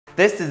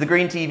This is the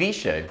Green TV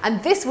Show.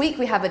 And this week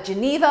we have a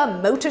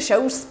Geneva Motor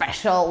Show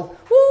special.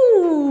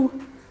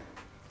 Woo!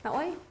 That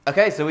way?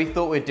 Okay, so we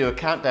thought we'd do a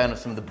countdown of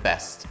some of the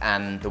best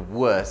and the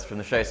worst from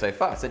the show so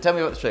far. So tell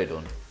me about the show,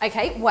 Dawn.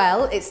 Okay,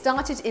 well, it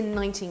started in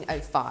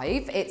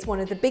 1905. It's one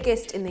of the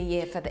biggest in the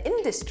year for the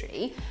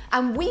industry,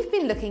 and we've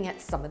been looking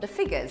at some of the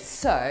figures.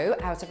 So,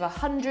 out of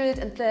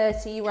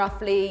 130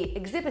 roughly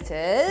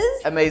exhibitors,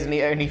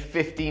 amazingly, only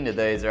 15 of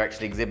those are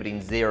actually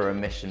exhibiting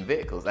zero-emission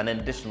vehicles, and an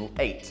additional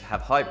 8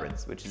 have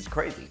hybrids, which is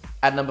crazy.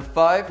 At number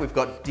 5, we've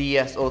got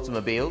DS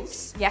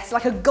automobiles. Yes,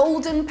 like a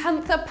golden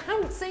panther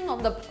pouncing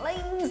on the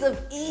plains of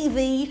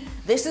EV.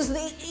 This is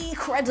the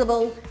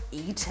incredible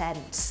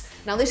E-Tent.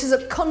 Now, this is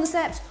a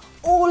concept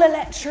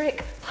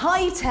all-electric,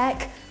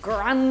 high-tech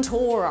Grand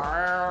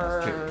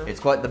Tourer. It's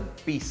quite the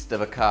beast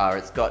of a car.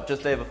 It's got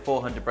just over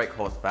 400 brake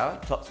horsepower,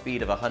 top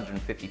speed of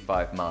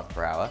 155 miles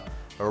per hour,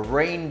 a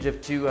range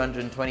of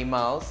 220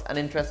 miles, and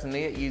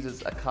interestingly, it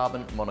uses a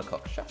carbon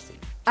monocoque chassis.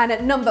 And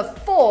at number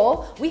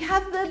 4, we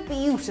have the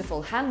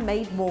beautiful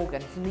handmade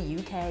Morgan from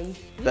the UK.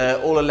 The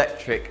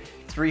all-electric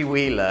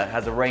three-wheeler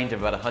has a range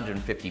of about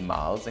 150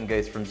 miles and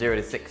goes from 0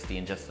 to 60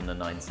 in just under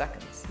 9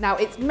 seconds. Now,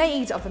 it's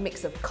made of a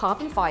mix of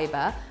carbon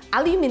fibre,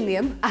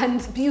 aluminium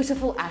and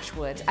beautiful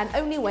ashwood, and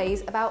only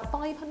weighs about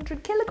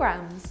 500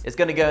 kilograms. It's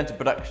going to go into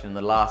production in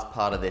the last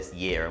part of this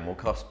year and will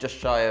cost just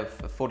shy of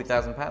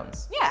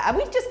 £40,000. Yeah, and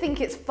we just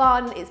think it's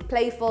fun, it's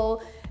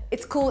playful,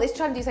 it's cool, it's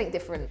trying to do something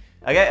different.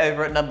 Okay,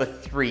 over at number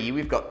 3,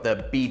 we've got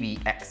the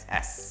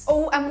BBXS.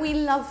 Oh, and we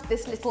love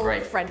this little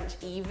French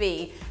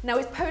EV. Now,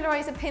 it's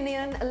polarised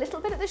opinion a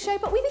little bit at the show,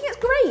 but we think it's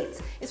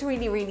great. It's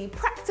really, really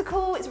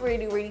practical, it's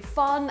really, really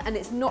fun, and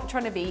it's not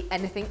trying to be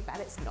anything that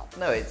it's not.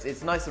 No,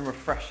 it's nice and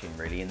refreshing,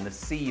 really, in the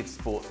sea of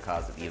sports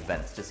cars at the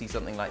events to see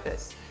something like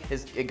this.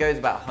 It goes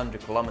about 100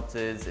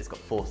 kilometres, it's got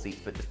 4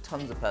 seats, but just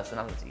tons of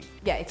personality.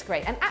 Yeah, it's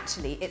great. And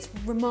actually, it's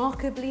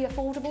remarkably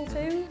affordable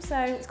too, so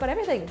it's got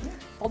everything.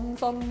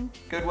 Fun.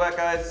 Good work,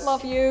 guys.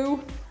 Love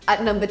you.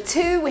 At number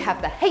 2, we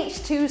have the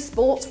H2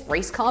 Sports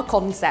race car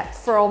concept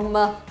from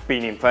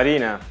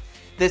Pininfarina.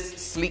 This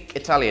sleek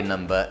Italian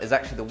number is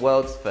actually the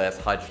world's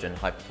first hydrogen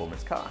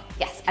high-performance car.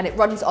 Yes, and it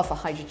runs off a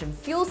hydrogen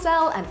fuel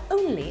cell and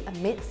only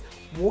emits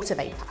water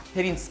vapour.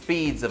 Hitting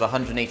speeds of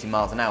 180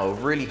 miles an hour,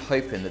 we're really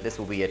hoping that this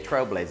will be a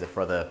trailblazer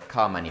for other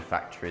car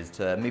manufacturers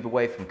to move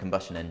away from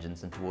combustion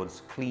engines and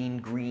towards clean,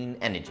 green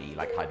energy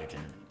like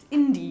hydrogen.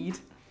 Indeed.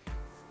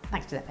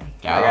 Thanks, Giuseppe.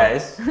 Ciao,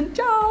 guys.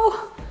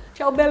 Ciao.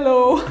 Ciao,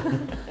 bello.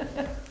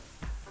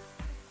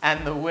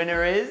 And the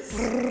winner is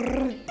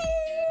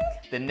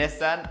the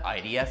Nissan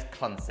IDS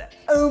Concept.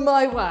 Oh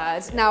my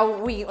word. Now,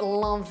 we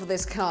love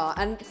this car,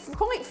 and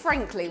quite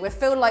frankly, we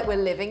feel like we're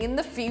living in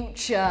the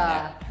future.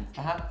 Yeah,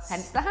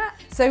 hence the hat.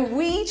 So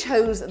we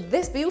chose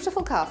this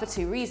beautiful car for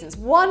 2 reasons.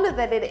 One,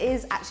 that it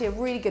is actually a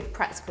really good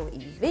practical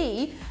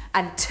EV,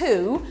 and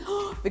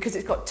 2, because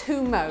it's got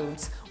 2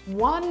 modes.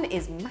 One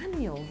is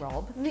manual,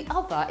 Rob, and the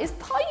other is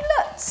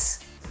pilot.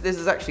 This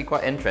is actually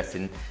quite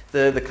interesting.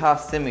 The car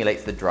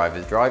simulates the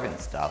driver's driving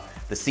style.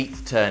 The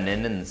seats turn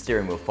in and the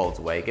steering wheel folds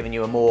away, giving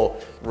you a more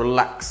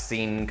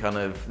relaxing kind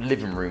of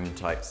living room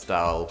type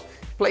style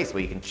place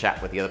where you can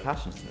chat with the other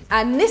passengers.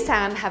 And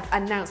Nissan have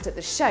announced at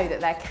the show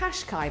that their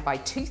Qashqai by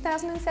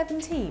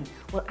 2017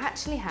 will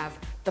actually have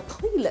the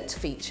pilot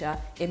feature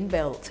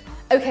inbuilt.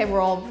 Okay,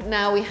 Rob,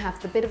 now we have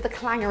the bit of the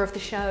clanger of the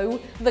show,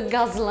 the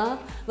guzzler,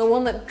 the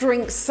one that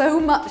drinks so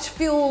much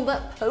fuel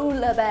that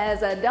polar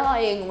bears are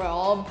dying,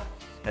 Rob.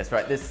 That's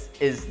right, this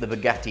is the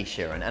Bugatti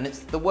Chiron, and it's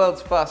the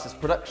world's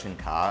fastest production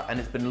car, and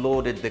it's been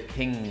lauded the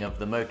king of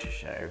the motor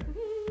show.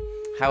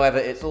 However,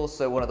 it's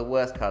also one of the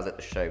worst cars at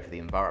the show for the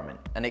environment,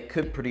 and it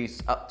could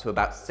produce up to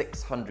about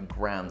 600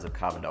 grams of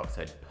carbon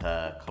dioxide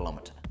per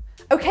kilometre.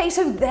 Okay,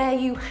 so there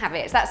you have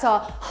it. That's our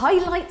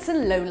highlights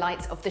and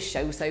lowlights of the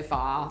show so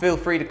far. Feel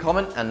free to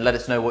comment and let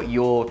us know what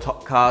your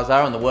top cars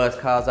are and the worst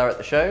cars are at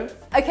the show.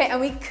 Okay, and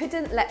we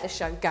couldn't let the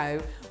show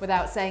go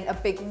without saying a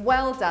big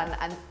well done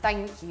and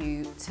thank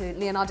you to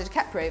Leonardo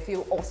DiCaprio for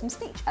your awesome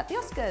speech at the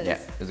Oscars. Yeah,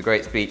 it was a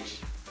great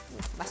speech.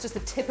 That's just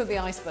the tip of the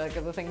iceberg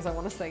of the things I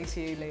want to say to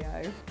you,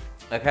 Leo.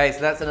 Okay, so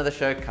that's another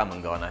show come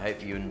and gone. I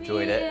hope you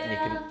enjoyed it. And you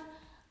can...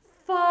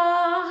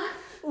 Far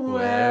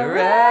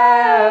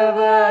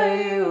wherever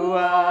you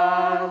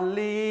are,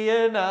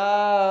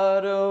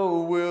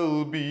 Leonardo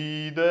will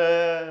be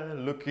there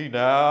looking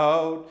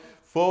out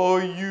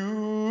for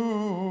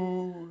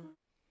you.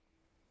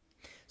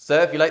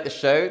 So if you like the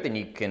show, then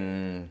you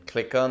can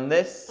click on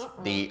this,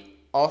 the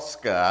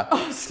Oscar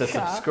to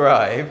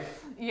subscribe.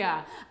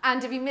 Yeah,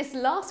 and if you missed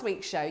last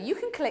week's show, you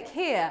can click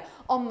here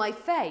on my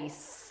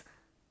face.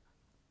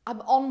 I'm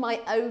on my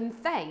own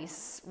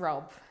face,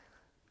 Rob.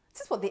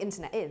 This is what the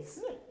internet is.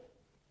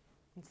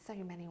 In so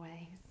many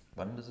ways.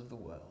 Wonders of the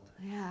world.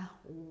 Yeah,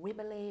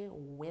 wibbly,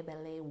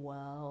 wibbly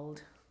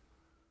world.